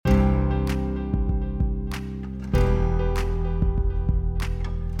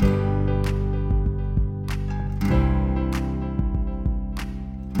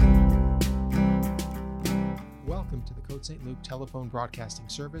Côte St. Luc telephone broadcasting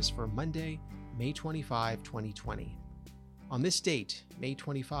service for Monday, May 25, 2020. On this date, May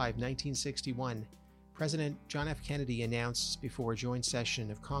 25, 1961, President John F. Kennedy announced before a joint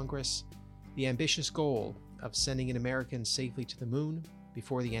session of Congress the ambitious goal of sending an American safely to the moon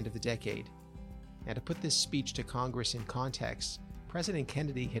before the end of the decade. Now, to put this speech to Congress in context, President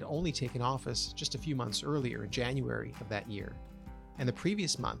Kennedy had only taken office just a few months earlier in January of that year. And the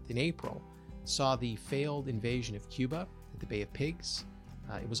previous month, in April, saw the failed invasion of Cuba at the Bay of Pigs.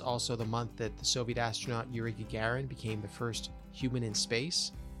 It was also the month that the Soviet astronaut Yuri Gagarin became the first human in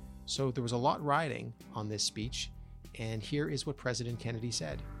space. So there was a lot riding on this speech, and here is what President Kennedy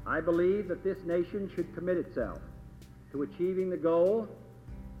said. I believe that this nation should commit itself to achieving the goal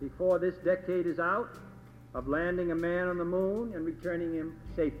before this decade is out of landing a man on the moon and returning him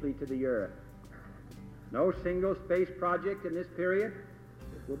safely to the earth. No single space project in this period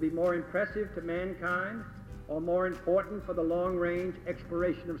will be more impressive to mankind or more important for the long-range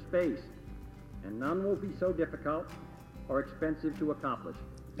exploration of space, and none will be so difficult or expensive to accomplish.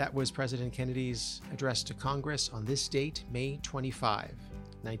 That was President Kennedy's address to Congress on this date, May 25,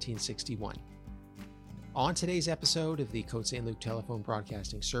 1961. On today's episode of the Côte St. Luc telephone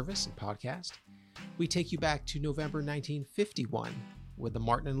broadcasting service and podcast, we take you back to November 1951 with the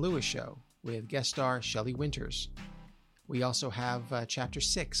Martin and Lewis Show with guest star Shelly Winters. We also have Chapter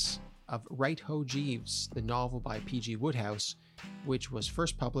 6 of Right Ho Jeeves, the novel by P.G. Wodehouse, which was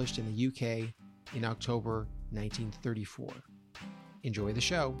first published in the UK in October 1934. Enjoy the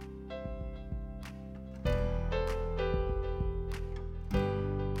show.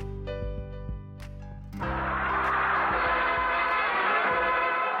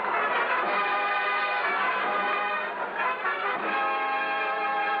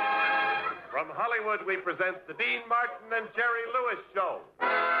 From Hollywood, we present the Dean Martin and Jerry Lewis Show.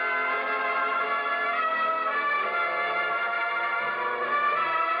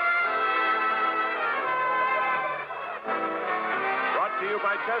 Brought to you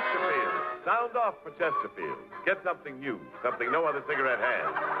by Chesterfield. Sound off for Chesterfield. Get something new, something no other cigarette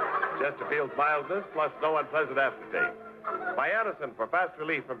has. Chesterfield's mildness plus no unpleasant aftertaste. By Addison for fast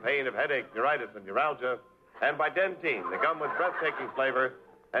relief from pain of headache, neuritis, and neuralgia. And by Dentine, the gum with breathtaking flavor.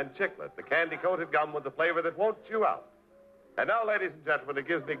 And Chiclet, the candy-coated gum with the flavor that won't chew out. And now, ladies and gentlemen, it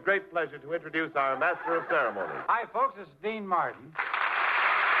gives me great pleasure to introduce our master of ceremonies. Hi, folks. This is Dean Martin.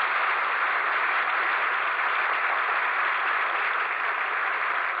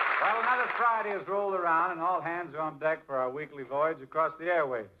 Well, another Friday has rolled around, and all hands are on deck for our weekly voyage across the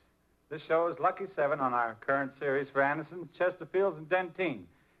airwaves. This show is Lucky 7 on our current series for Anderson, Chesterfields, and Dentine.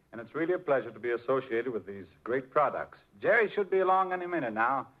 And it's really a pleasure to be associated with these great products. Jerry should be along any minute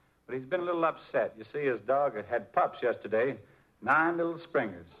now, but he's been a little upset. You see, his dog had pups yesterday, 9 little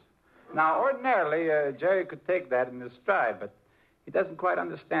springers. Now, ordinarily, Jerry could take that in his stride, but he doesn't quite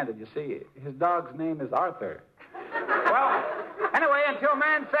understand it. You see, his dog's name is Arthur. Well, anyway, until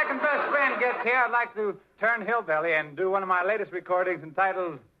man's second best friend gets here, I'd like to turn hillbilly and do one of my latest recordings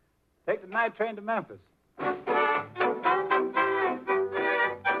entitled Take the Night Train to Memphis.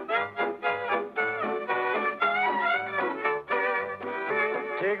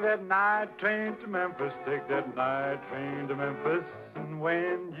 Take that night train to Memphis, take that night train to Memphis, and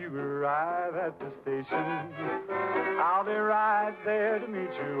when you arrive at the station, I'll be right there to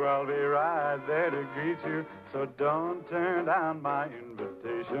meet you, I'll be right there to greet you, so don't turn down my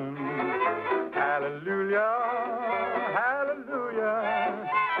invitation. Hallelujah, hallelujah,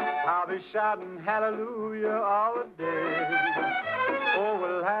 I'll be shouting hallelujah all the day. Oh,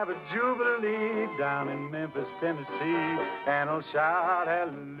 we'll have a jubilee down in Memphis, Tennessee, and I'll shout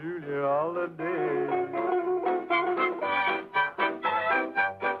hallelujah all the day.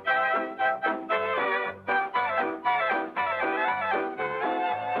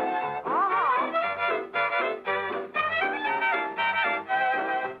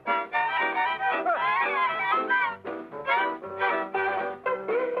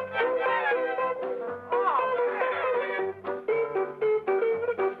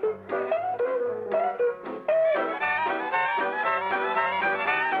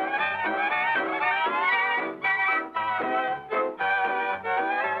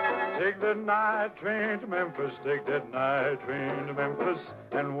 Night train to Memphis, take that night train to Memphis,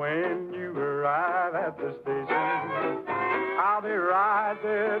 and when you arrive at the station, I'll be right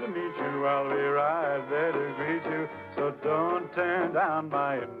there to meet you, I'll be right there to greet you, so don't turn down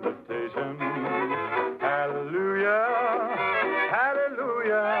my invitation. Hallelujah,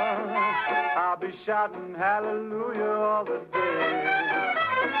 hallelujah, I'll be shouting hallelujah all the day.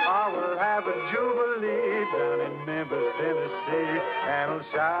 I will have a jubilee down in Memphis, Tennessee, and I'll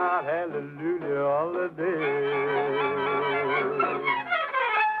shout hallelujah all the day.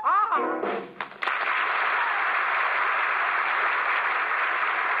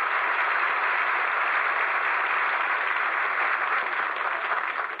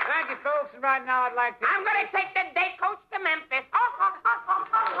 Thank you, folks. And right now I'd like to... I'm going to take the day coach to Memphis.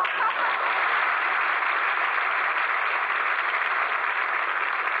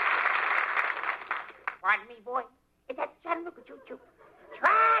 Pardon me, boy. Is that Chattanooga choo-choo?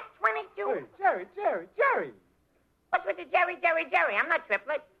 Track 22. Hey, Jerry. What's with the Jerry? I'm not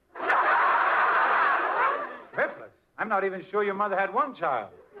triplet. Triplets? I'm not even sure your mother had one child.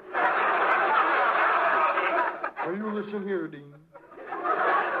 Well, you listen here, Dean.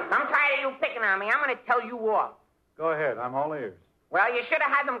 I'm tired of you picking on me. I'm going to tell you off. Go ahead. I'm all ears. Well, you should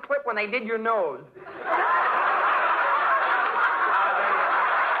have had them clip when they did your nose.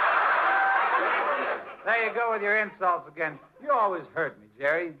 There you go with your insults again. You always hurt me,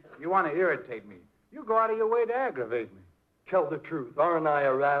 Jerry. You want to irritate me. You go out of your way to aggravate me. Tell the truth. Aren't I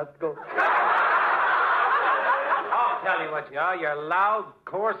a rascal? I'll tell you what you are. You're loud,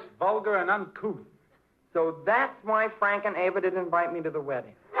 coarse, vulgar, and uncouth. So that's why Frank and Ava didn't invite me to the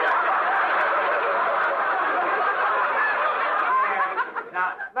wedding.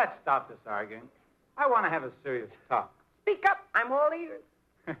 Now, let's stop this arguing. I want to have a serious talk. Speak up. I'm all ears.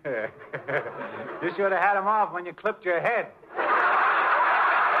 You should have had him off when you clipped your head.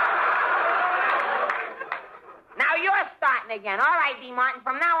 Now you're starting again. All right, D. Martin.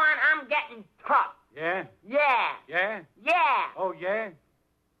 From now on, I'm getting tough. Yeah? Yeah. Yeah? Yeah. Oh, yeah?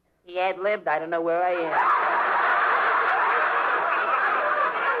 He ad-libbed. I don't know where I am.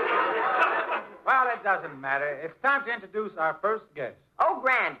 Well, it doesn't matter. It's time to introduce our first guest. Oh,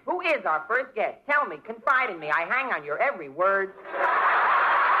 Grant, who is our first guest? Tell me. Confide in me. I hang on your every word.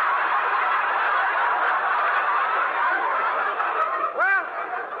 Well,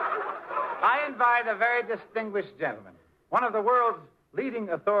 I invite a very distinguished gentleman, one of the world's leading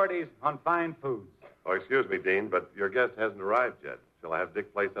authorities on fine foods. Oh, excuse me, Dean, but your guest hasn't arrived yet. Shall I have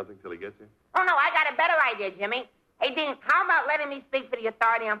Dick play something till he gets here? Oh, no, I got a better idea, Jimmy. Hey, Dean, how about letting me speak for the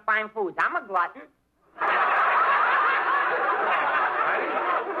authority on fine foods? I'm a glutton.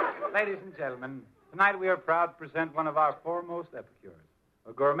 Ladies and gentlemen, tonight we are proud to present one of our foremost epicures,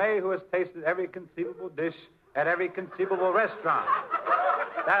 a gourmet who has tasted every conceivable dish at every conceivable restaurant.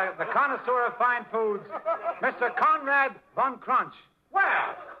 The connoisseur of fine foods, Mr. Conrad Von Crunch.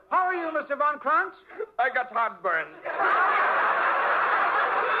 Well, how are you, Mr. Von Crunch? I got heartburn.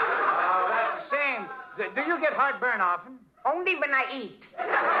 Oh, that's a shame. Do you get heartburn often? Only when I eat.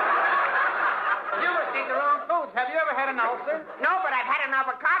 You must eat the wrong foods. Have you ever had an ulcer? No, but I've had an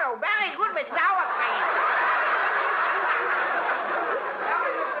avocado. Very good with sour cream. Tell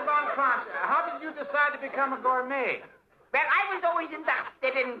me, Mr. Von Crunch, how did you decide to become a gourmet? Well, I was always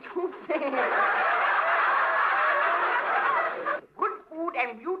interested in two things. Good food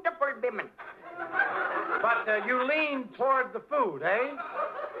and beautiful women. But you lean toward the food, eh?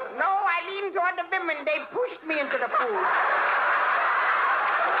 No, I leaned toward the women. They pushed me into the food.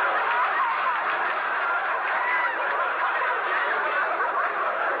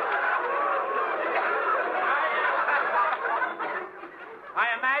 I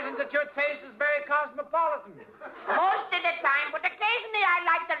imagine that your taste is very cosmopolitan. Most of the time, but occasionally I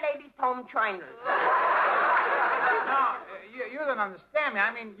like the ladies' home trainers. No, you don't understand me.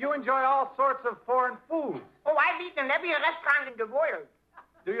 I mean, you enjoy all sorts of foreign foods. Oh, I've eaten in every restaurant in the world.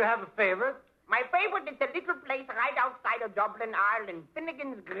 Do you have a favorite? My favorite is a little place right outside of Dublin, Ireland,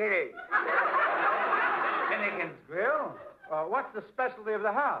 Finnegan's Grill. Finnegan's Grill? What's the specialty of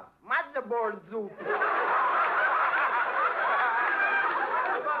the house? Motherboard soup.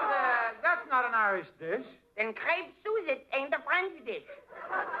 But that's not an Irish dish. Then crepe Suzette ain't a French dish.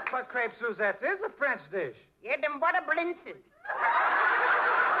 But crepe Suzette is a French dish. Yeah, them butter blintzes.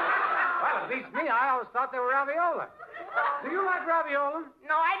 Well, it beats me. I always thought they were raviola. Do you like raviola?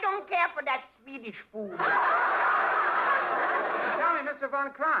 No, I don't care for that Swedish food. Tell me, Mr.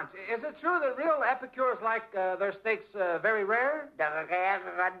 Von Crunch, is it true that real epicures like their steaks very rare? The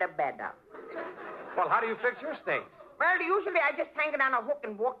rarer, the better. Well, how do you fix your steaks? Well, usually I just hang it on a hook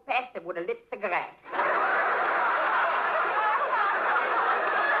and walk past it with a lit cigarette.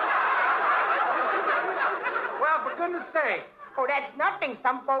 Well, for goodness sake. Oh, that's nothing.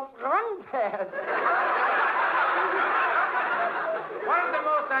 Some folks run past. One of the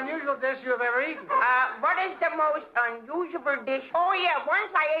most unusual dish you have ever eaten? What is the most unusual dish? Oh, yeah,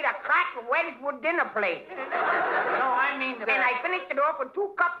 once I ate a cracker Wedgwood dinner plate. No, I mean... And I finished it off with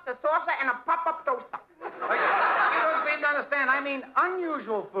 2 cups of saucer and a pop-up toaster. You don't seem to understand. I mean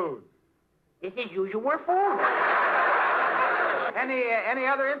unusual food. This is usual food. Any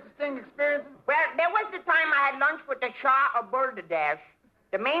other interesting experiences? Well, there was the time I had lunch with the Shah of Balderdash.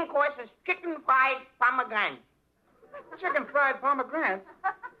 The main course was chicken fried pomegranates. Chicken fried pomegranates?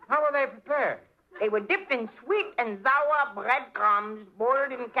 How were they prepared? They were dipped in sweet and sour breadcrumbs,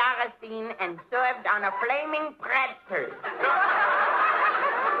 boiled in kerosene, and served on a flaming pretzel.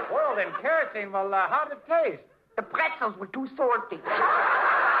 Boiled in kerosene? Well, how did it taste? The pretzels were too salty.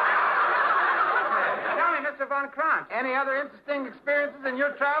 Tell me, Mr. Von Kranz, any other interesting experiences in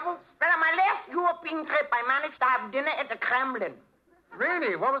your travels? Well, on my last European trip, I managed to have dinner at the Kremlin.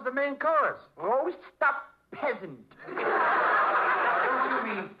 Really? What was the main course? Roast stuffed peasant. What do you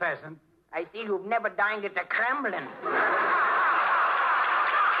mean, pheasant? I see you've never dined at the Kremlin.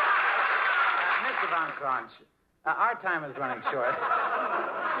 Mr. Von Kranz, our time is running short.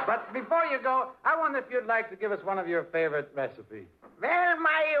 But before you go, I wonder if you'd like to give us one of your favorite recipes. Well,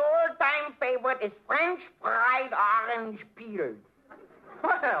 my all-time favorite is French fried orange peeled.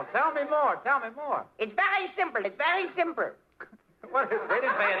 Well, tell me more. It's very simple. What? They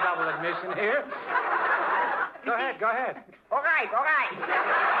didn't pay a double admission here. Go ahead. All right.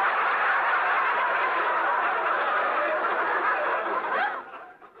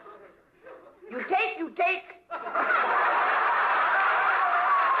 You take. You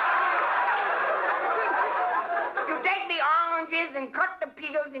take the oranges and cut the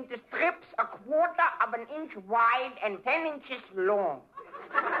peels into strips 1/4 of an inch wide and 10 inches long.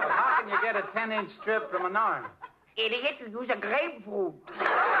 Well, how can you get a 10-inch strip from an orange? Idiot, you use a grapefruit.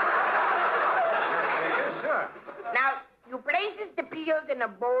 Sure. Now, you places the peels in a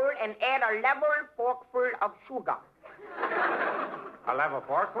bowl and add a level forkful of sugar. A level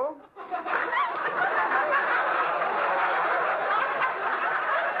forkful?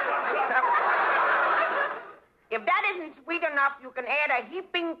 If that isn't sweet enough, you can add a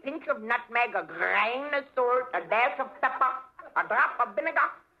heaping pinch of nutmeg, a grain of salt, a dash of pepper, a drop of vinegar,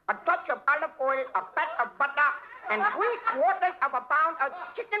 a touch of olive oil, a pat of butter, and 3/4 of a pound of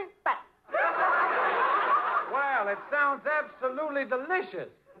chicken fat. Well, it sounds absolutely delicious.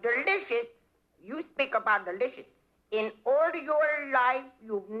 Delicious? You speak about delicious. In all your life,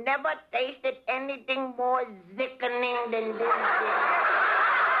 you've never tasted anything more sickening than this. Oh,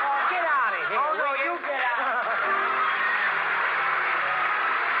 get out of here. Oh, no, you get out.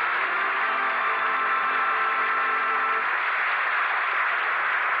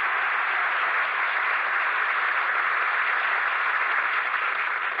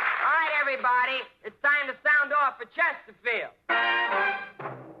 All right, everybody. It's time to sound off for Chesterfield.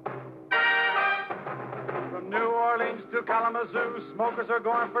 From New Orleans to Kalamazoo, smokers are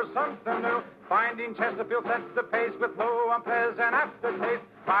going for something new. Finding Chesterfield sets the pace with low, unpleasant aftertaste.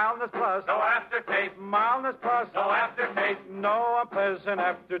 Mildness plus. No aftertaste. Mildness plus. No aftertaste. No unpleasant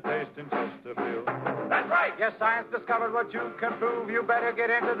aftertaste in Chesterfield. That's right. Yes, science discovered what you can prove. You better get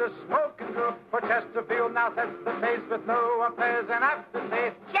into the smoking groove. For Chesterfield now sets the pace with no unpleasant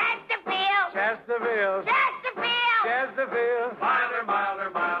aftertaste. Chesterfield! Chesterfield. Chesterfield! Chesterfield. Milder, milder,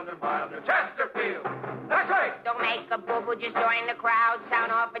 milder, milder. Chesterfield. That's right. Don't make a boo-boo, just join the crowd.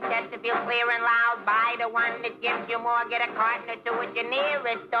 Sound off at Chesterfield clear and loud. Buy the one that gives you more. Get a carton or two at your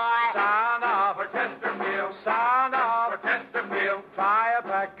nearest store. Sound off For Chesterfield. Sound off. For Chesterfield. Try a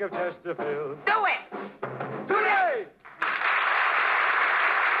pack of Chesterfield. Do it! Today!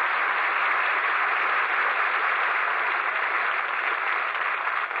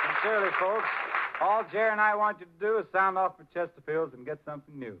 Sincerely, folks, all Jerry and I want you to do is sound off for Chesterfields and get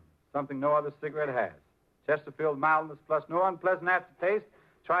something new. Something no other cigarette has. Chesterfield mildness plus no unpleasant aftertaste.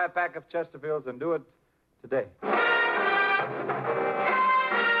 Try a pack of Chesterfields and do it today.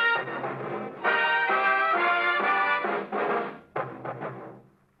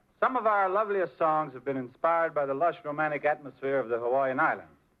 Some of our loveliest songs have been inspired by the lush, romantic atmosphere of the Hawaiian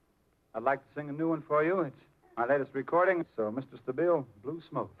Islands. I'd like to sing a new one for you. It's my latest recording. So, Mr. Stabile, Blue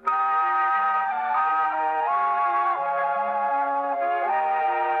Smoke.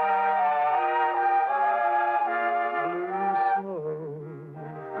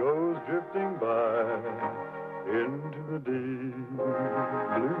 Drifting by into the deep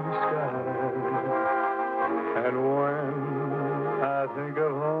blue sky. And when I think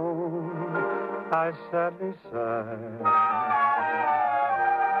of home, I sadly sigh.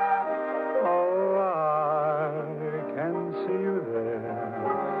 Oh, I can see you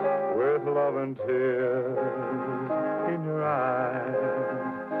there with love and tears in your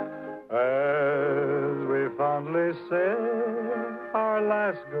eyes. we say our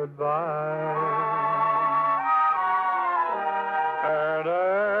last goodbye. And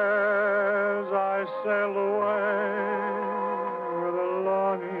as I sailed away with a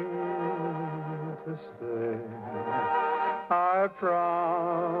longing to stay, I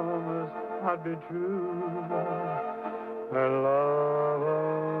promised I'd be true and love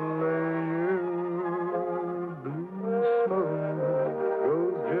only you. Blue smoke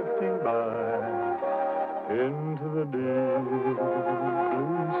goes drifting by into the deep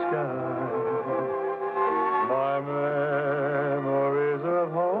blue sky. My memories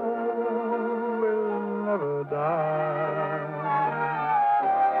of home will never die.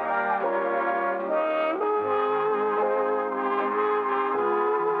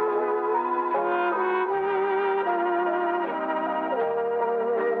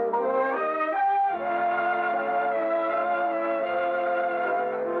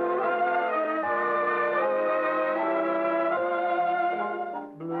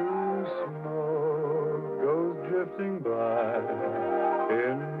 Blue smoke goes drifting by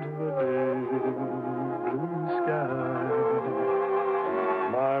into the deep blue sky.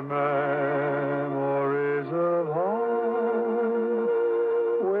 My memories of home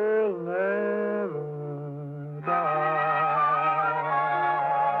will never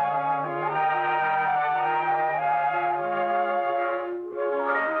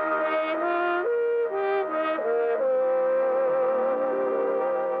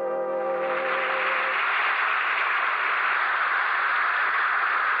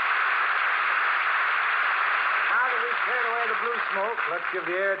Now that we've cleared away the blue smoke, let's give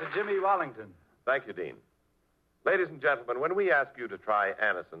the air to Jimmy Wallington. Thank you, Dean. Ladies and gentlemen, when we ask you to try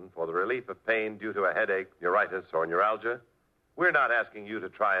Anacin for the relief of pain due to a headache, neuritis, or neuralgia, we're not asking you to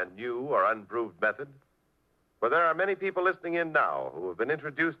try a new or unproved method. For there are many people listening in now who have been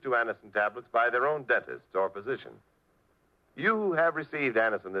introduced to Anacin tablets by their own dentist or physician. You who have received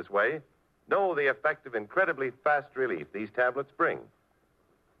Anacin this way know the effect of incredibly fast relief these tablets bring.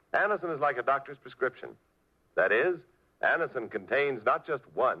 Anacin is like a doctor's prescription. That is, Anacin contains not just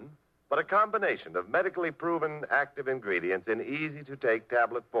one, but a combination of medically proven active ingredients in easy-to-take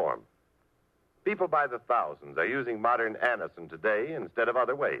tablet form. People by the thousands are using modern Anacin today instead of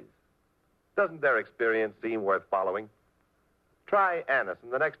other ways. Doesn't their experience seem worth following? Try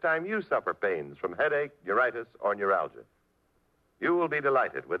Anacin the next time you suffer pains from headache, neuritis, or neuralgia. You will be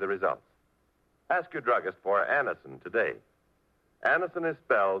delighted with the results. Ask your druggist for Anacin today. Anacin is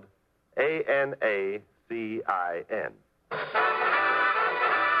spelled Anacin.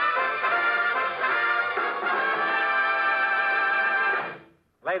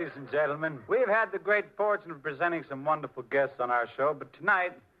 Ladies and gentlemen, we've had the great fortune of presenting some wonderful guests on our show, but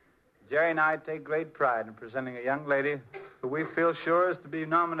tonight, Jerry and I take great pride in presenting a young lady who we feel sure is to be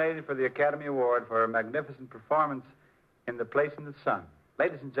nominated for the Academy Award for her magnificent performance in The Place in the Sun.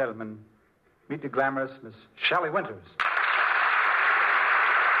 Ladies and gentlemen, meet the glamorous Miss Shelly Winters. Well,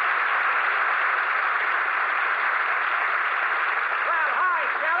 hi,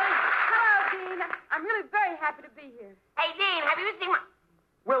 Shelly. Hello, Dean. I'm really very happy to be here. Hey, Dean, have you seen my...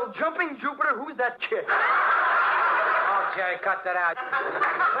 Well, jumping Jupiter, who's that chick? Oh, Jerry, cut that out. Say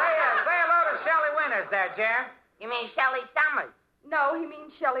hello to Shelly Winters there, Jerry. You mean Shelly Summers? No, he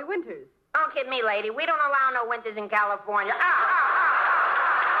means Shelly Winters. Don't kid me, lady. We don't allow no winters in California.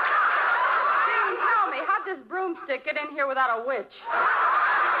 Dean, tell me, how'd this broomstick get in here without a witch?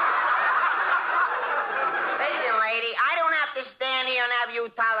 Listen, lady, I don't have to stand here and have you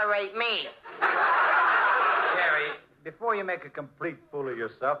tolerate me. Jerry, before you make a complete fool of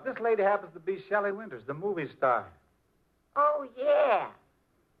yourself, this lady happens to be Shelly Winters, the movie star. Oh, yeah.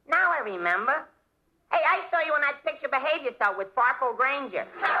 Now I remember. Hey, I saw you in that picture Behave Yourself with Farfo Granger.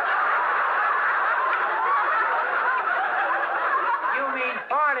 You mean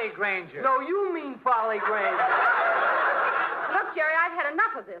Farley Granger? No, you mean Folly Granger. Look, Jerry, I've had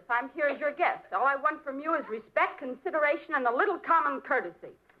enough of this. I'm here as your guest. All I want from you is respect, consideration, and a little common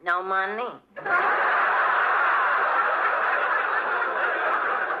courtesy. No money.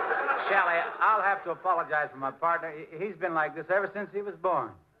 Shelly, I'll have to apologize for my partner. He's been like this ever since he was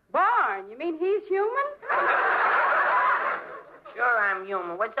born. Born? You mean he's human? Sure, I'm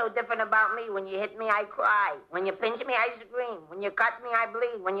human. What's so different about me? When you hit me, I cry. When you pinch me, I scream. When you cut me, I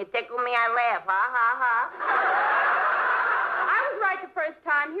bleed. When you tickle me, I laugh. Ha, ha, ha. I was right the first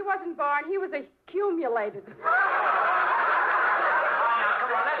time. He wasn't born. He was accumulated. Oh, now,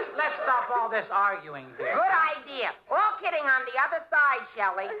 come on. Let's stop all this arguing here. Good idea. All kidding on the other side,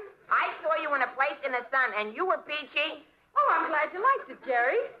 Shelley. I saw you in A Place in the Sun, and you were peachy. Oh, I'm glad you liked it,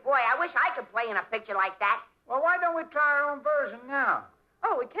 Jerry. Boy, I wish I could play in a picture like that. Well, why don't we try our own version now?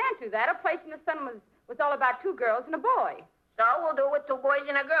 Oh, we can't do that. A Place in the Sun was was all about 2 girls and a boy. So we'll do it with 2 boys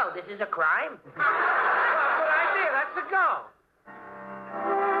and a girl. This is a crime. Well, good idea. Let's go.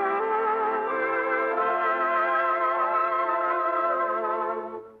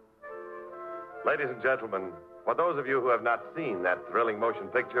 Ladies and gentlemen, for those of you who have not seen that thrilling motion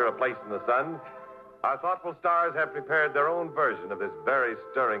picture, A Place in the Sun, our thoughtful stars have prepared their own version of this very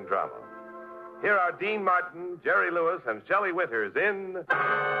stirring drama. Here are Dean Martin, Jerry Lewis, and Shelly Winters in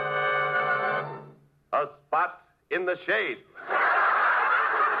A Spot in the Shade.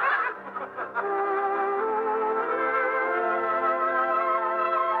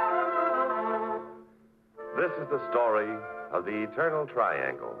 This is the story of the eternal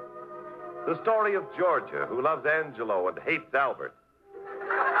triangle. The story of Georgia, who loves Angelo and hates Albert.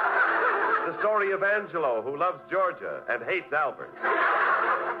 The story of Angelo, who loves Georgia and hates Albert.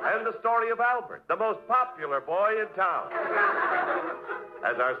 And the story of Albert, the most popular boy in town.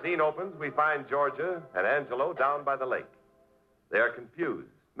 As our scene opens, we find Georgia and Angelo down by the lake. They are confused,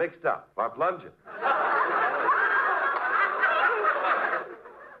 mixed up, are plunging.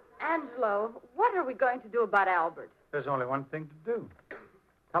 Angelo, what are we going to do about Albert? There's only one thing to do.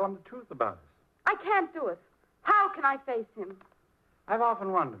 Tell him the truth about us. I can't do it. How can I face him? I've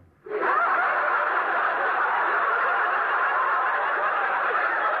often wondered.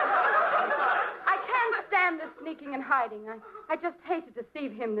 I can't stand this sneaking and hiding. I just hate to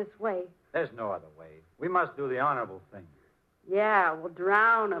deceive him this way. There's no other way. We must do the honorable thing. Yeah, we'll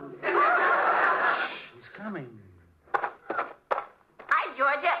drown him. He's coming. Hi,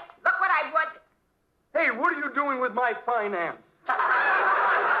 Georgia. Look what I brought. Hey, what are you doing with my finance?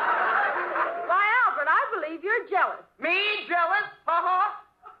 Why, Albert, I believe you're jealous. Me jealous? Ha-ha.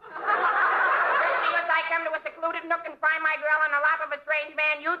 Because I come to a secluded nook and find my girl on the lap of a strange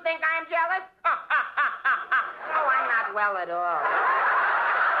man, you think I'm jealous? Oh, I'm not well at all.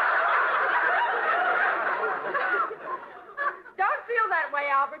 Don't feel that way,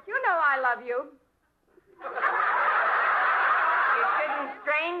 Albert. You know I love you. You shouldn't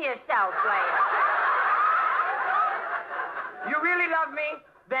strain yourself, player. You really love me?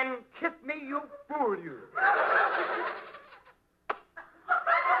 Then kiss me, you fool, you.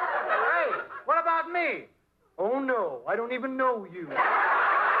 Hey, what about me? Oh, no, I don't even know you. Albert,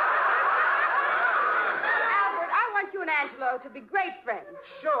 I want you and Angelo to be great friends.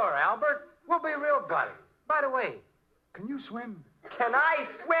 Sure, Albert. We'll be real buddies. By the way, can you swim? Can I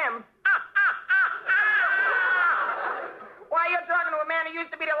swim? Why, you're talking to a man who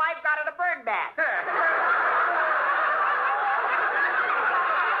used to be the lifeguard of the bird bath.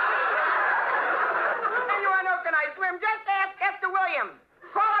 And you want to know, can I swim? Just ask Esther Williams.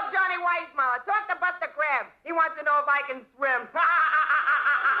 Call up Johnny Weissmuller. Talk to Buster Crabbe. He wants to know if I can swim.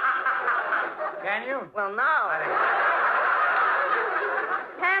 Can you? Well, no.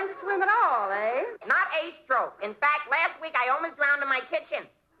 Can't swim at all, eh? Not a stroke. In fact, last week I almost drowned in my kitchen.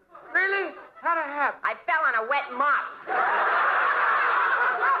 Really? How'd it happen? I fell on a wet mop.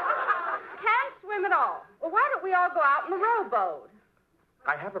 Can't swim at all. Well, why don't we all go out in the rowboat?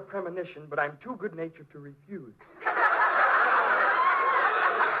 I have a premonition, but I'm too good-natured to refuse.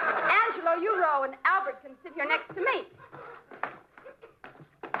 Angelo, you row, and Albert can sit here next to me.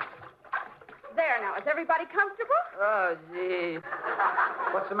 There now. Is everybody comfortable? Oh, gee.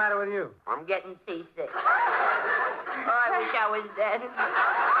 What's the matter with you? I'm getting seasick. Oh, I wish I was dead.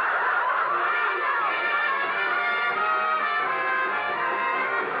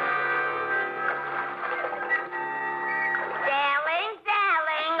 Sailing,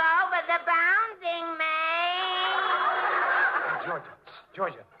 sailing over the bounding main.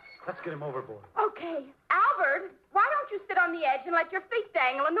 Georgia, let's get him overboard. Okay. Albert, why don't you sit on the edge and let your feet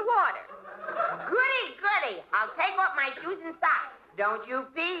dangle in the water? Goody, goody. I'll take off my shoes and socks. Don't you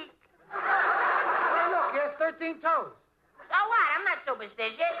peek. Hey, look, he has 13 toes. So what? I'm not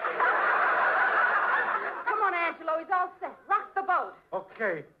superstitious. Come on, Angelo. He's all set. Rock the boat.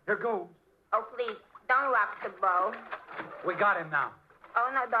 Okay, here goes. Oh, please, don't rock the boat. We got him now.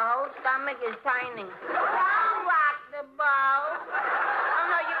 Oh, no, the whole stomach is turning. Don't rock the boat. Oh,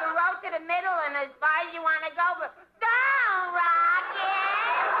 no, you can row to the middle and as far as you want to go, but don't rock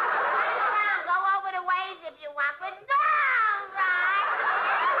it. Go over the waves if you want, but don't rock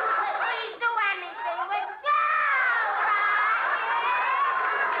it. Please do anything, but don't rock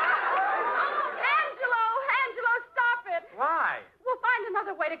it. Angelo, stop it. Why? We'll find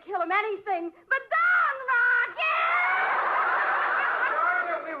another way to kill him, anything, but don't rock it.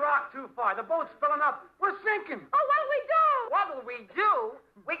 We rock too far. The boat's filling up. We're sinking. Oh, what'll we do? What'll we do?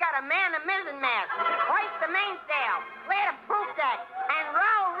 We got a man a mizzen mast. Hoist the mainsail. Clear the poop deck. And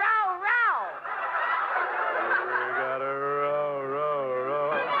row, row, row. We gotta row, row,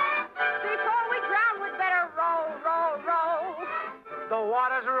 row. Before we drown, we're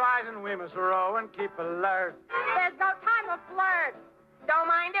and keep alert. There's no time to flirt. Don't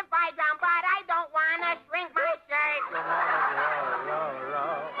mind if I drown, but I don't want to shrink my shirt. Come on,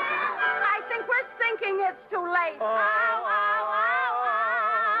 row. I think we're sinking. It's too late. Oh.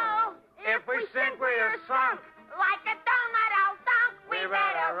 If we sink, we are sunk. Like a donut all dunk, we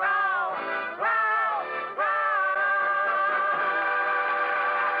better row.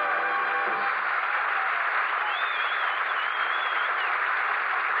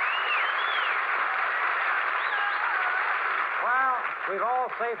 Well, we've all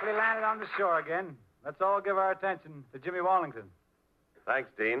safely landed on the shore again. Let's all give our attention to Jimmy Wallington. Thanks,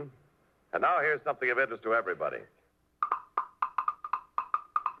 Dean. And now here's something of interest to everybody.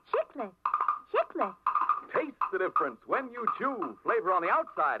 Chiclet. Taste the difference when you chew. Flavor on the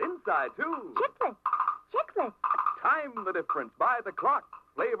outside, inside, too. Chiclet. Time the difference by the clock.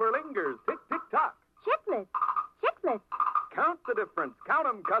 Flavor lingers. Tick, tick, tock. Chiclet. Count the difference. Count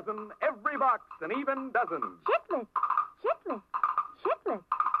 'em, cousin. Every box, an even dozen. Chiclet.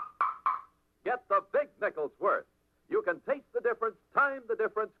 Get the big nickel's worth. You can taste the difference, time the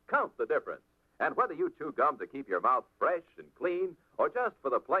difference, count the difference. And whether you chew gum to keep your mouth fresh and clean, or just for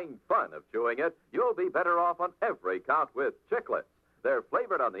the plain fun of chewing it, you'll be better off on every count with Chiclets. They're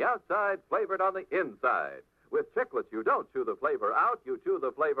flavored on the outside, flavored on the inside. With Chiclets, you don't chew the flavor out, you chew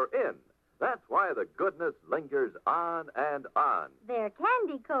the flavor in. That's why the goodness lingers on and on. They're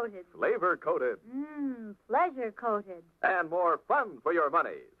candy-coated. Flavor-coated. Pleasure-coated. And more fun for your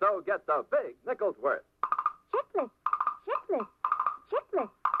money. So get the big nickel's worth. Chiclet.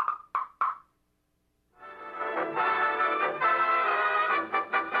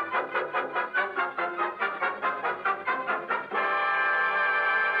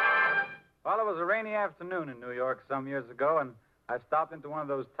 Well, it was a rainy afternoon in New York some years ago, and I stopped into one of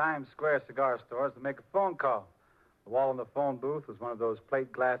those Times Square cigar stores to make a phone call. The wall in the phone booth was one of those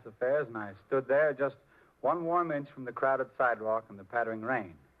plate glass affairs, and I stood there just one warm inch from the crowded sidewalk and the pattering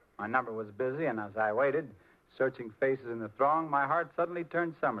rain. My number was busy, and as I waited, searching faces in the throng, my heart suddenly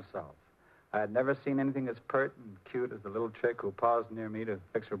turned somersaults. I had never seen anything as pert and cute as the little chick who paused near me to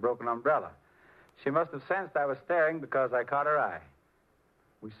fix her broken umbrella. She must have sensed I was staring because I caught her eye.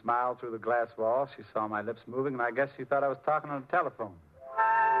 We smiled through the glass wall. She saw my lips moving, and I guess she thought I was talking on the telephone.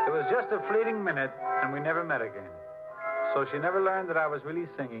 It was just a fleeting minute, and we never met again. So she never learned that I was really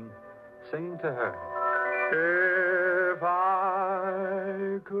singing to her. If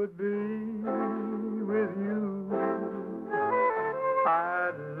I could be with you,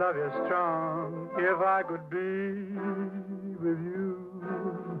 I'd love you strong. If I could be with you,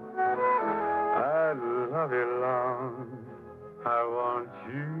 I'd love you long. I want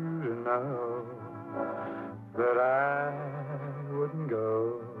you to know that I wouldn't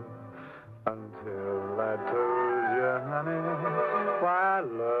go until I told you, honey, why I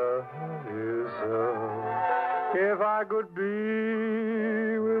love you so. If I could be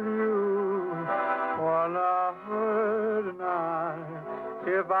with you 1 hour tonight,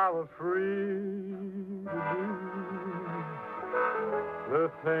 if I were free to do the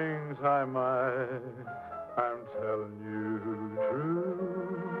things I might, I'm telling you true,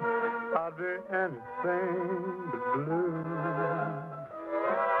 I'd be anything but blue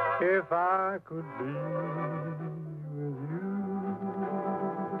if I could be with you.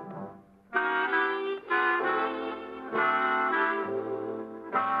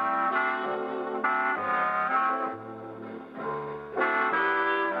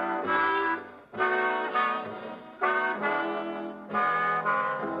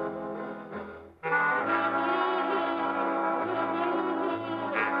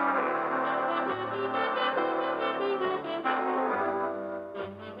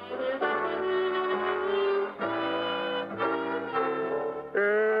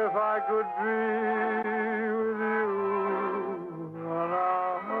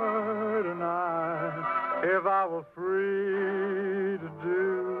 If I were free to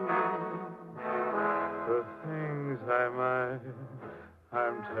do the things I might,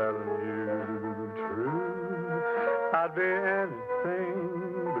 I'm telling you true, I'd be anything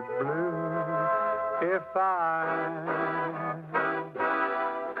but blue if I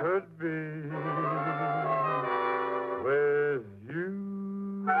could be with you.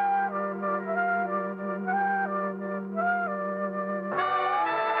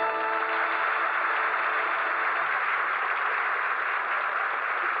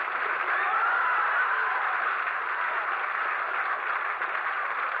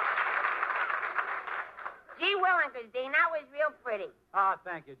 Dean, that was real pretty. Oh,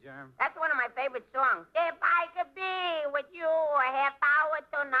 thank you, Germ. That's one of my favorite songs. If I could be with you a half hour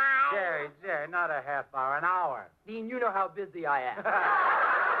tonight. Jerry, not a half hour, an hour. Dean, you know how busy I am.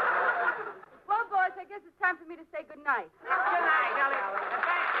 Well, I guess it's time for me to say good night. Good night, Ellie. And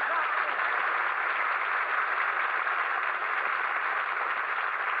thanks for dropping in.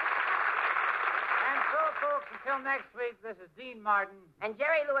 And so, folks, until next week, this is Dean Martin. And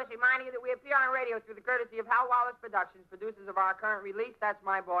Jerry Lewis reminding you that we appear on radio through the courtesy of Hal Wallace Productions, producers of our current release, That's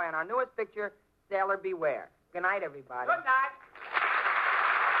My Boy, and our newest picture, Sailor Beware. Good night, everybody. Good night.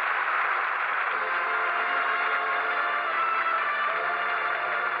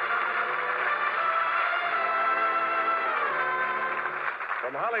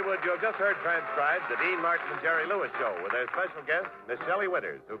 From Hollywood, you have just heard transcribed the Dean Martin and Jerry Lewis Show with their special guest, Miss Shelly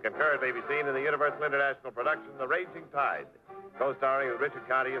Winters, who concurrently may be seen in the Universal International production The Raging Tide, co-starring with Richard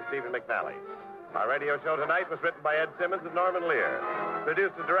Conte and Stephen McNally. Our radio show tonight was written by Ed Simmons and Norman Lear,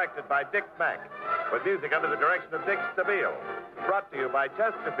 produced and directed by Dick Mack, with music under the direction of Dick Stabile, brought to you by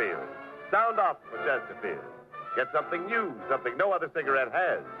Chesterfield. Sound off for Chesterfield. Get something new, something no other cigarette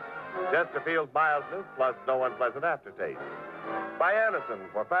has. Chesterfield's mildness plus no unpleasant aftertaste. By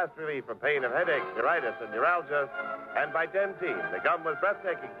Anacin for fast relief from pain and headache, neuritis, and neuralgia. And by Dentine, the gum with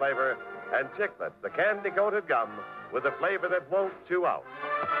breathtaking flavor, and Chiclet, the candy-coated gum with the flavor that won't chew out.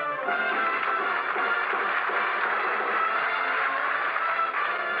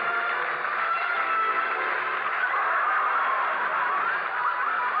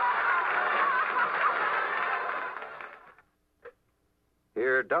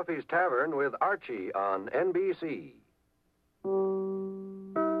 Hear Duffy's Tavern with Archie on NBC.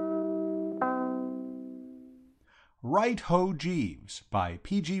 Right Ho Jeeves by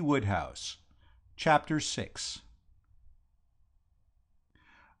P.G. Wodehouse. Chapter 6.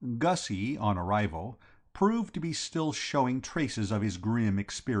 Gussie, on arrival, proved to be still showing traces of his grim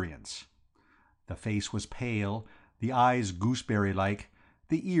experience. The face was pale, the eyes gooseberry-like,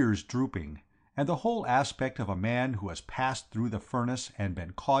 the ears drooping, and the whole aspect of a man who has passed through the furnace and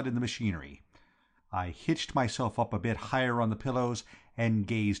been caught in the machinery. I hitched myself up a bit higher on the pillows and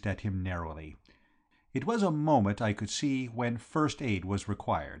gazed at him narrowly. It was a moment I could see when first aid was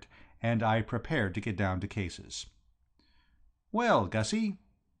required, and I prepared to get down to cases. "Well, Gussie."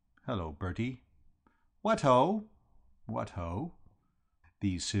 "Hello, Bertie." "What ho?" "What ho?"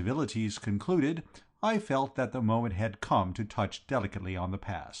 These civilities concluded, I felt that the moment had come to touch delicately on the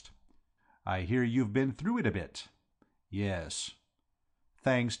past. "I hear you've been through it a bit." "Yes."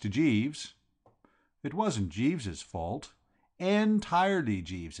 "Thanks to Jeeves." "It wasn't Jeeves's fault." "Entirely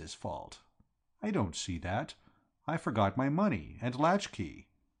Jeeves's fault." "I don't see that. I forgot my money and latchkey."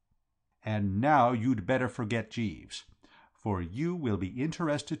 "And now you'd better forget Jeeves. For you will be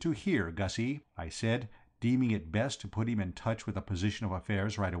interested to hear, Gussie," I said, deeming it best to put him in touch with the position of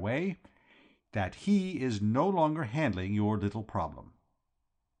affairs right away, "that he is no longer handling your little problem."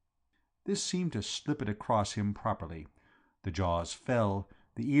 This seemed to slip it across him properly. The jaws fell,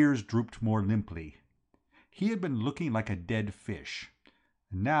 the ears drooped more limply. He had been looking like a dead fish.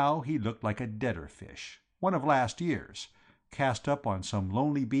 Now he looked like a deader fish, one of last year's, cast up on some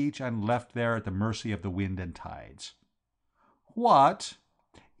lonely beach and left there at the mercy of the wind and tides. "What?"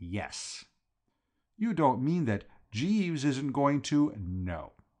 "Yes." "You don't mean that Jeeves isn't going to—"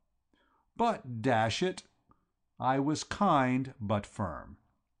 "No." "But, dash it—" I was kind but firm.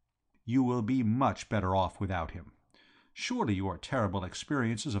 "You will be much better off without him. Surely your terrible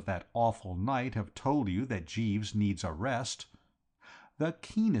experiences of that awful night have told you that Jeeves needs a rest. The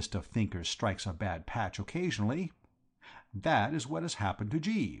keenest of thinkers strikes a bad patch occasionally. That is what has happened to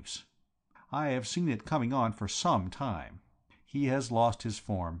Jeeves. I have seen it coming on for some time. He has lost his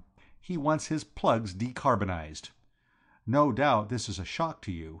form. He wants his plugs decarbonized. No doubt this is a shock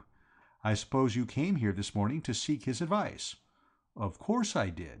to you. I suppose you came here this morning to seek his advice." "Of course I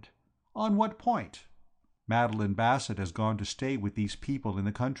did." "On what point?" "Madeline Bassett has gone to stay with these people in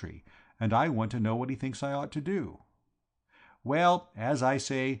the country, and I want to know what he thinks I ought to do." "Well, as I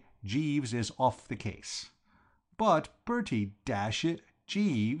say, Jeeves is off the case." "But, Bertie, dash it,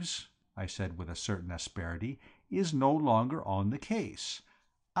 Jeeves," I said with a certain asperity, "is no longer on the case.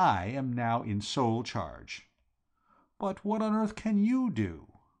 I am now in sole charge." "But what on earth can you do?"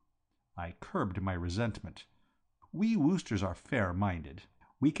 I curbed my resentment. We Woosters are fair-minded.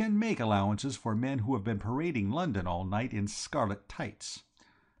 We can make allowances for men who have been parading London all night in scarlet tights.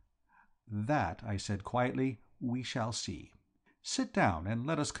 "That," I said quietly, "we shall see. Sit down and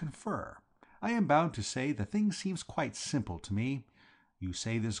let us confer. I am bound to say the thing seems quite simple to me. You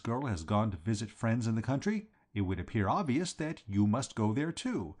say this girl has gone to visit friends in the country. It would appear obvious that you must go there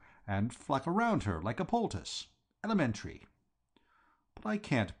too, and flock around her like a poultice. Elementary. But I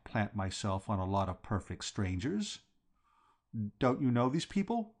can't plant myself on a lot of perfect strangers." "Don't you know these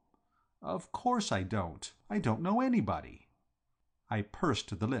people?" "Of course I don't. I don't know anybody." I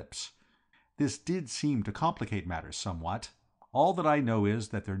pursed the lips. This did seem to complicate matters somewhat. All that I know is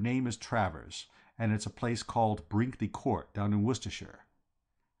that their name is Travers, and it's a place called Brinkley Court down in Worcestershire.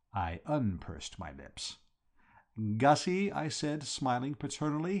 I unpursed my lips. "Gussie," I said, smiling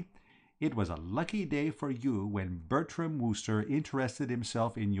paternally, "it was a lucky day for you when Bertram Wooster interested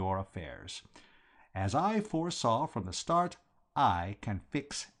himself in your affairs. As I foresaw from the start, I can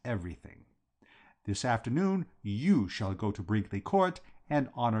fix everything. This afternoon you shall go to Brinkley Court,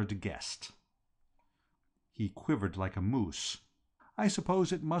 an honored guest." He quivered like a moose. I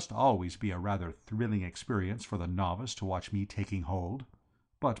suppose it must always be a rather thrilling experience for the novice to watch me taking hold.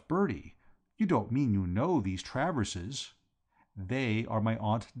 "But, Bertie, you don't mean you know these Traverses?" "They are my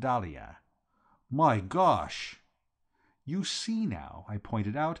Aunt Dahlia." "My gosh!" "You see now," I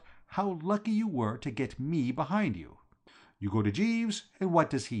pointed out, "how lucky you were to get me behind you. You go to Jeeves, and what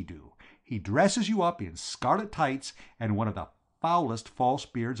does he do? He dresses you up in scarlet tights and one of the foulest false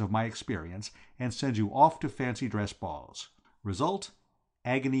beards of my experience, and sends you off to fancy dress balls. Result,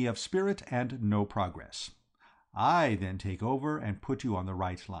 agony of spirit and no progress. I then take over and put you on the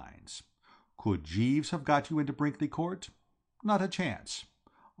right lines. Could Jeeves have got you into Brinkley Court? Not a chance.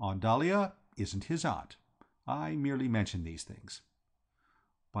 Aunt Dahlia isn't his aunt. I merely mention these things."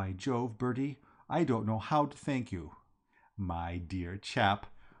 "By Jove, Bertie, I don't know how to thank you." "My dear chap,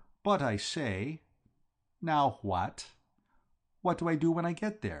 but I say—" "Now what?" "What do I do when I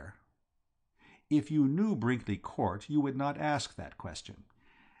get there?" If you knew Brinkley Court, you would not ask that question.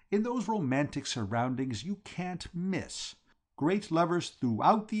 In those romantic surroundings you can't miss. Great lovers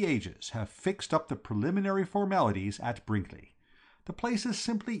throughout the ages have fixed up the preliminary formalities at Brinkley. The place is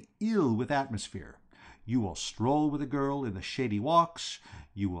simply ill with atmosphere. You will stroll with a girl in the shady walks,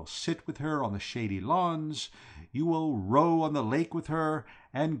 you will sit with her on the shady lawns, you will row on the lake with her,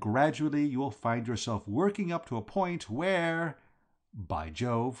 and gradually you will find yourself working up to a point where— By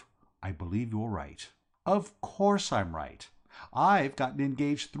Jove, I believe you're right. Of course I'm right. I've gotten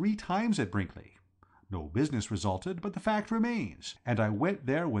engaged 3 times at Brinkley. No business resulted, but the fact remains, and I went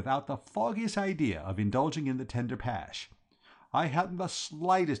there without the foggiest idea of indulging in the tender pash. I hadn't the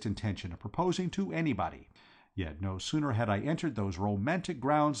slightest intention of proposing to anybody. Yet no sooner had I entered those romantic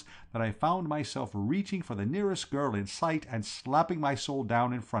grounds than I found myself reaching for the nearest girl in sight and slapping my soul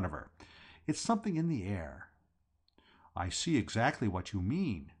down in front of her. It's something in the air. "I see exactly what you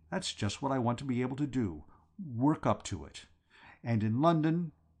mean. That's just what I want to be able to do. Work up to it. And in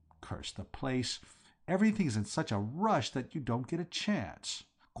London, curse the place, everything's in such a rush that you don't get a chance.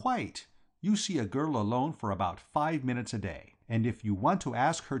 Quite. You see a girl alone for about 5 minutes a day, and if you want to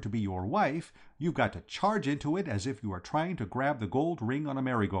ask her to be your wife, you've got to charge into it as if you were trying to grab the gold ring on a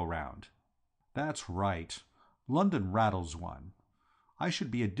merry-go-round." "That's right. London rattles one. I should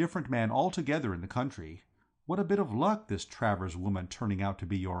be a different man altogether in the country. What a bit of luck this Travers woman turning out to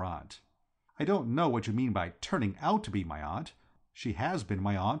be your aunt." "I don't know what you mean by turning out to be my aunt. She has been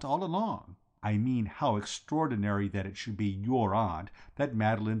my aunt all along. I mean how extraordinary that it should be your aunt that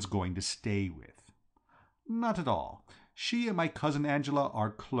Madeline's going to stay with." "Not at all. She and my cousin Angela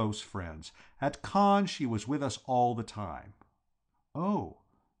are close friends. At Cannes she was with us all the time." "Oh,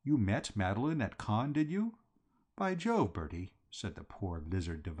 you met Madeline at Cannes, did you?" "By Jove, Bertie," said the poor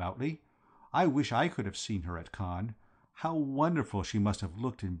lizard devoutly, "I wish I could have seen her at Cannes. How wonderful she must have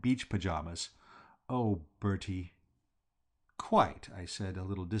looked in beach pajamas. Oh, Bertie." "Quite," I said a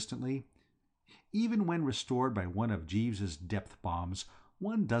little distantly. "Even when restored by one of Jeeves's depth bombs,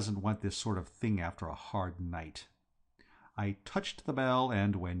 one doesn't want this sort of thing after a hard night." I touched the bell,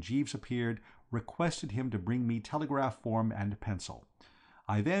 and when Jeeves appeared, requested him to bring me telegraph form and pencil.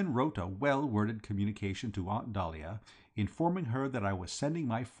 I then wrote a well-worded communication to Aunt Dahlia, informing her that I was sending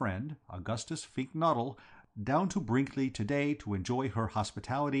my friend, Augustus Fink Noddle, down to Brinkley today to enjoy her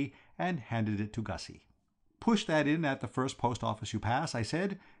hospitality, and handed it to Gussie. "Push that in at the first post office you pass," I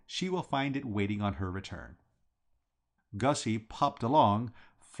said. "She will find it waiting on her return." Gussie popped along,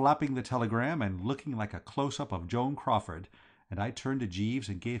 flapping the telegram and looking like a close-up of Joan Crawford, and I turned to Jeeves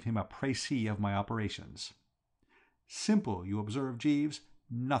and gave him a précis of my operations. "Simple, you observe, Jeeves,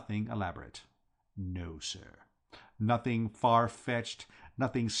 nothing elaborate." "No, sir. Nothing far-fetched,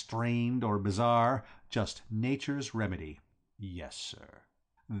 nothing strained or bizarre, just nature's remedy." "Yes, sir."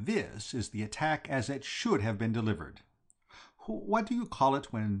 "This is the attack as it should have been delivered. What do you call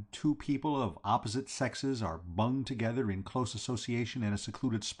it when 2 people of opposite sexes are bunged together in close association in a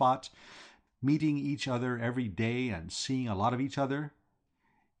secluded spot, meeting each other every day and seeing a lot of each other?"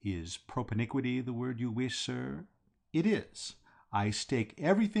 "Is propinquity the word you wish, sir?" "It is. I stake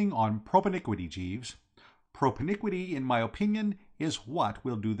everything on propinquity, Jeeves. Propinquity, in my opinion, is what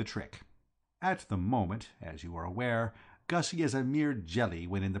will do the trick. At the moment, as you are aware, Gussie is a mere jelly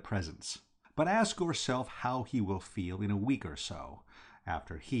when in the presence. But ask yourself how he will feel in a week or so,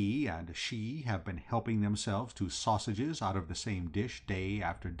 after he and she have been helping themselves to sausages out of the same dish day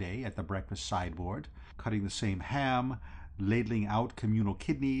after day at the breakfast sideboard, cutting the same ham, ladling out communal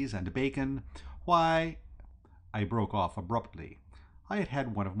kidneys and bacon. Why, I broke off abruptly. I had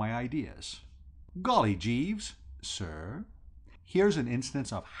had one of my ideas. Golly, Jeeves. Sir? Here's an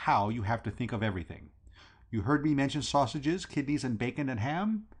instance of how you have to think of everything. You heard me mention sausages, kidneys, and bacon and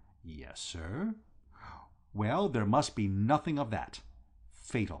ham? Yes, sir. Well, there must be nothing of that.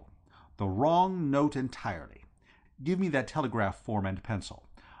 Fatal. The wrong note entirely. Give me that telegraph form and pencil.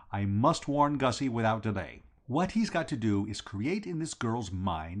 I must warn Gussie without delay. What he's got to do is create in this girl's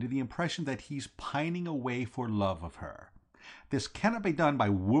mind the impression that he's pining away for love of her. This cannot be done by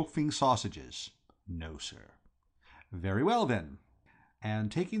wolfing sausages. No, sir. Very well, then.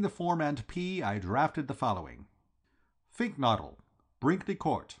 And taking the form and P, I drafted the following. Finknoddle, Brinkley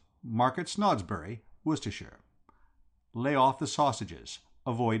Court, Market Snodsbury, Worcestershire. Lay off the sausages.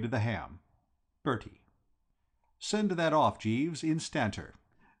 Avoid the ham. Bertie. Send that off, Jeeves, instanter.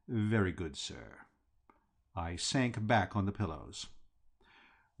 Very good, sir. I sank back on the pillows.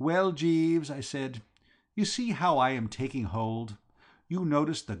 Well, Jeeves, I said, you see how I am taking hold? You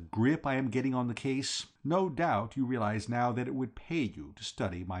notice the grip I am getting on the case? No doubt you realize now that it would pay you to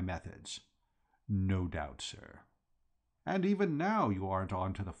study my methods. No doubt, sir. And even now you aren't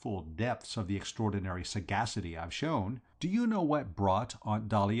on to the full depths of the extraordinary sagacity I've shown. Do you know what brought Aunt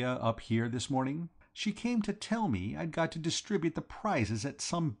Dahlia up here this morning? She came to tell me I'd got to distribute the prizes at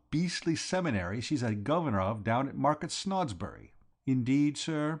some beastly seminary she's a governor of down at Market Snodsbury. Indeed,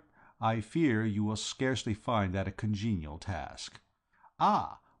 sir, I fear you will scarcely find that a congenial task.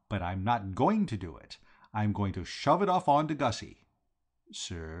 Ah, but I'm not going to do it. I'm going to shove it off on to Gussie.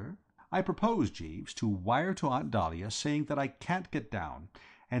 Sir? I propose, Jeeves, to wire to Aunt Dahlia saying that I can't get down,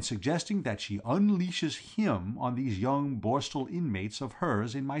 and suggesting that she unleashes him on these young borstal inmates of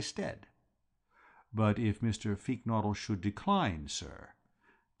hers in my stead. But if Mr. Finknoddle should decline, sir?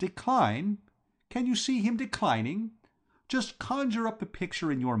 Decline? Can you see him declining? Just conjure up the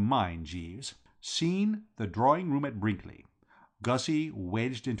picture in your mind, Jeeves. Scene, the drawing-room at Brinkley. Gussie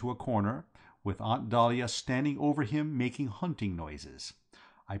wedged into a corner, with Aunt Dahlia standing over him making hunting noises.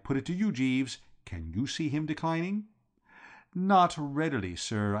 I put it to you, Jeeves, can you see him declining? Not readily,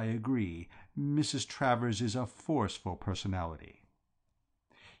 sir, I agree. Mrs. Travers is a forceful personality.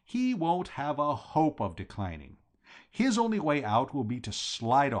 He won't have a hope of declining. His only way out will be to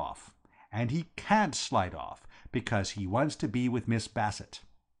slide off, and he can't slide off because he wants to be with Miss Bassett.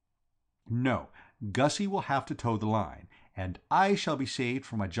 No, Gussie will have to toe the line, and I shall be saved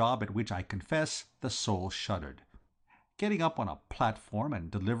from a job at which I confess the soul shuddered. Getting up on a platform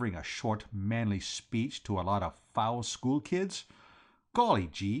and delivering a short, manly speech to a lot of foul school kids? Golly,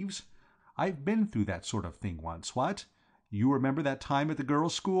 Jeeves, I've been through that sort of thing once, what? You remember that time at the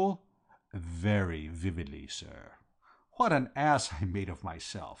girls' school? Very vividly, sir. What an ass I made of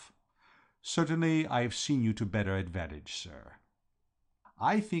myself. Certainly I've seen you to better advantage, sir.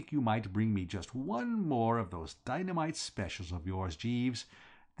 I think you might bring me just one more of those dynamite specials of yours, Jeeves.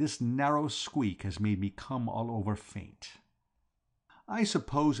 This narrow squeak has made me come all over faint. I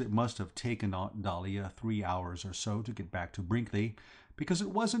suppose it must have taken Aunt Dahlia 3 hours or so to get back to Brinkley, because it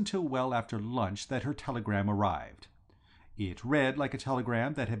wasn't till well after lunch that her telegram arrived. It read like a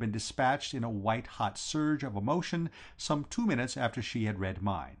telegram that had been dispatched in a white-hot surge of emotion some 2 minutes after she had read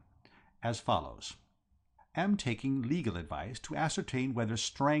mine, as follows. Am taking legal advice to ascertain whether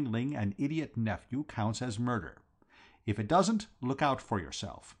strangling an idiot nephew counts as murder. If it doesn't, look out for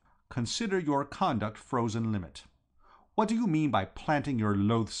yourself. Consider your conduct frozen limit. What do you mean by planting your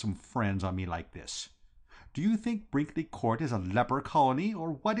loathsome friends on me like this? Do you think Brinkley Court is a leper colony,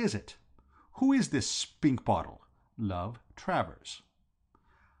 or what is it? Who is this spink bottle? Love, Travers.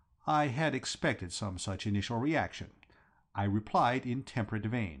 I had expected some such initial reaction. I replied in temperate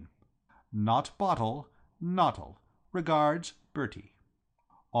vein. Not bottle, Nottle. Regards, Bertie.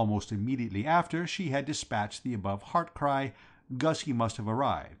 Almost immediately after she had dispatched the above heart cry, Gussie must have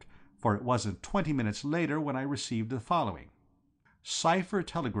arrived, for it wasn't 20 minutes later when I received the following. Cipher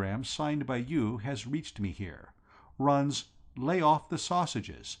telegram signed by you has reached me here. Runs, lay off the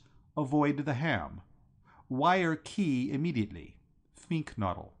sausages. Avoid the ham. Wire Key immediately.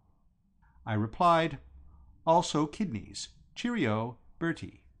 Finknoddle. I replied, also kidneys. Cheerio,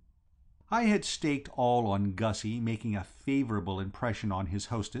 Bertie. I had staked all on Gussie making a favorable impression on his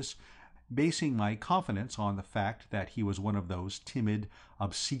hostess, basing my confidence on the fact that he was one of those timid,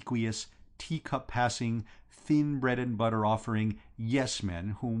 obsequious, teacup-passing, thin bread-and-butter-offering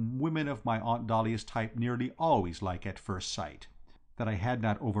yes-men whom women of my Aunt Dahlia's type nearly always like at first sight. That I had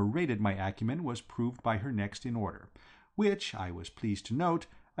not overrated my acumen was proved by her next in order, which, I was pleased to note,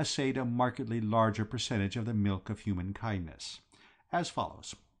 essayed a markedly larger percentage of the milk of human kindness, as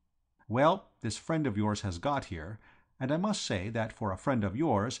follows. Well, this friend of yours has got here, and I must say that for a friend of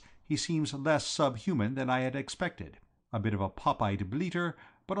yours he seems less subhuman than I had expected. A bit of a pop-eyed bleater,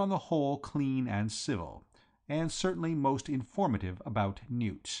 but on the whole clean and civil, and certainly most informative about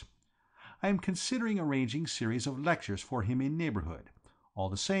newts. I am considering arranging series of lectures for him in neighborhood. All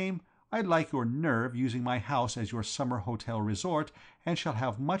the same, I like your nerve using my house as your summer hotel resort, and shall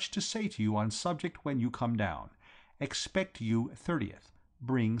have much to say to you on subject when you come down. Expect you 30th.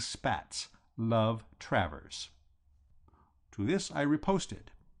 Bring spats. Love, Travers. To this I reposted.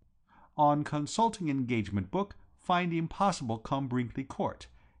 On consulting engagement book, find impossible come Brinkley Court.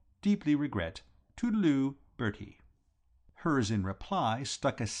 Deeply regret. Toodaloo, Bertie. Hers in reply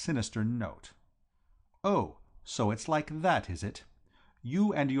stuck a sinister note. Oh, so it's like that, is it?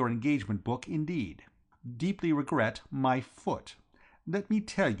 You and your engagement book, indeed. Deeply regret my foot. Let me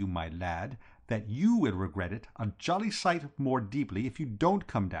tell you, my lad, that you will regret it a jolly sight more deeply if you don't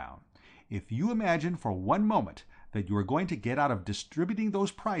come down. If you imagine for one moment that you are going to get out of distributing those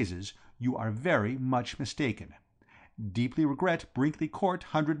prizes, you are very much mistaken. Deeply regret Brinkley Court,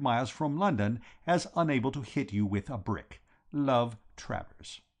 100 miles from London, as unable to hit you with a brick. Love,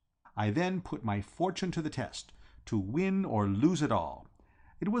 Travers. I then put my fortune to the test, to win or lose it all.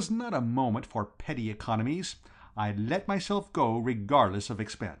 It was not a moment for petty economies. I let myself go regardless of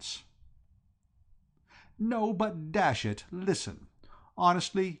expense. No, but dash it, listen.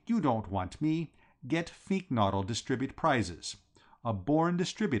 Honestly, you don't want me. Get Finknottle distribute prizes. A born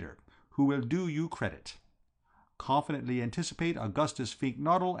distributor, who will do you credit. Confidently anticipate Augustus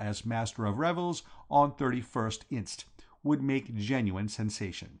Finknottle as Master of Revels on 31st inst. Would make genuine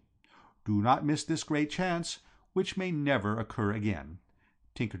sensation. Do not miss this great chance, which may never occur again.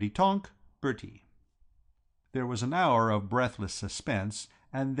 Tinkerty-tonk, Bertie. There was an hour of breathless suspense,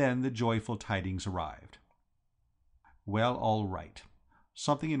 and then the joyful tidings arrived. Well, all right.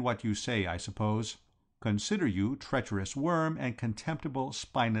 Something in what you say, I suppose. Consider you treacherous worm and contemptible,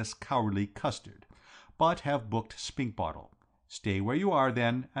 spineless, cowardly custard, but have booked Spinkbottle. Stay where you are,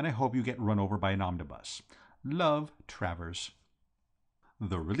 then, and I hope you get run over by an omnibus. Love, Travers.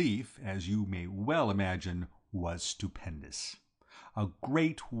 The relief, as you may well imagine, was stupendous. A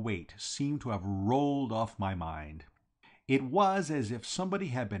great weight seemed to have rolled off my mind. It was as if somebody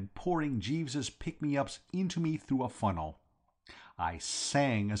had been pouring Jeeves's pick-me-ups into me through a funnel. I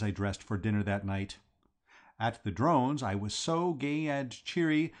sang as I dressed for dinner that night. At the Drones I was so gay and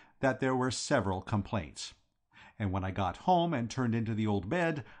cheery that there were several complaints. And when I got home and turned into the old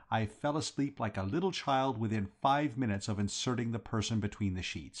bed, I fell asleep like a little child within 5 minutes of inserting the person between the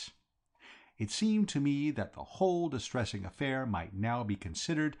sheets. It seemed to me that the whole distressing affair might now be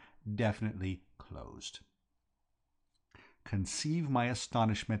considered definitely closed. Conceive my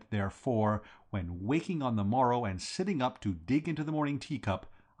astonishment, therefore, when waking on the morrow and sitting up to dig into the morning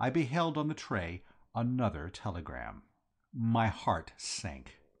teacup, I beheld on the tray another telegram. My heart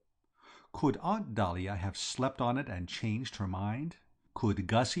sank. Could Aunt Dahlia have slept on it and changed her mind? Could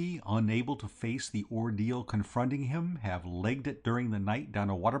Gussie, unable to face the ordeal confronting him, have legged it during the night down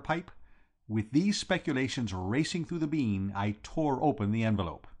a water pipe? With these speculations racing through the bean, I tore open the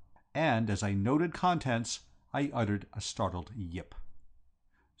envelope, and as I noted contents, I uttered a startled yip.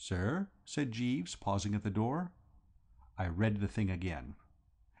 "Sir?" said Jeeves, pausing at the door. I read the thing again.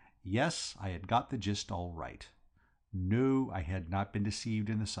 Yes, I had got the gist all right. No, I had not been deceived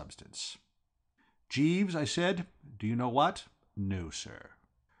in the substance. "Jeeves," I said, "do you know what?" "No, sir."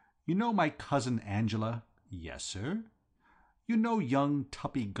 "You know my cousin Angela?" "Yes, sir." "You know young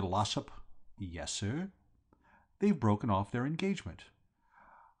Tuppy Glossop?" "Yes, sir." "They've broken off their engagement."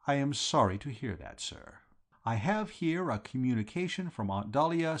 "I am sorry to hear that, sir. I have here a communication from Aunt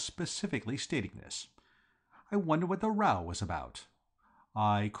Dahlia specifically stating this. I wonder what the row was about."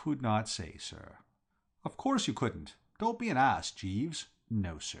 "I could not say, sir." "Of course you couldn't. Don't be an ass, Jeeves."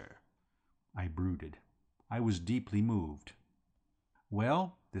 "No, sir." I brooded. I was deeply moved.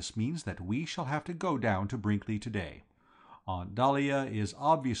 "Well, this means that we shall have to go down to Brinkley today. Aunt Dahlia is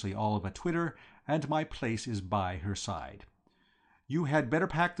obviously all of a twitter, and my place is by her side. You had better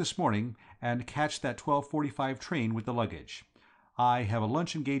pack this morning and catch that 12:45 train with the luggage. I have a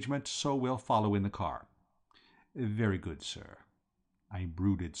lunch engagement, so we'll follow in the car." "Very good, sir." I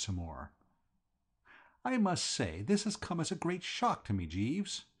brooded some more. "I must say this has come as a great shock to me,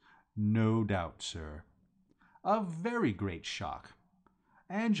 Jeeves." "No doubt, sir." "A very great shock.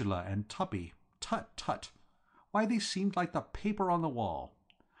 Angela and Tuppy, tut, tut. Why, they seemed like the paper on the wall.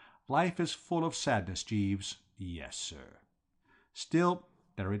 Life is full of sadness, Jeeves." "Yes, sir." Still,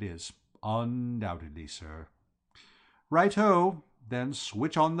 there it is. Undoubtedly, sir. Right-ho, then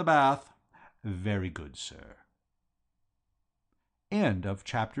switch on the bath. Very good, sir. End of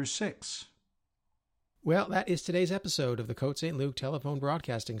Chapter 6. Well, that is today's episode of the Côte St. Luc Telephone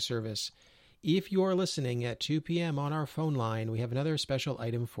Broadcasting Service. If you are listening at 2 p.m. on our phone line, we have another special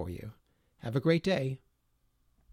item for you. Have a great day.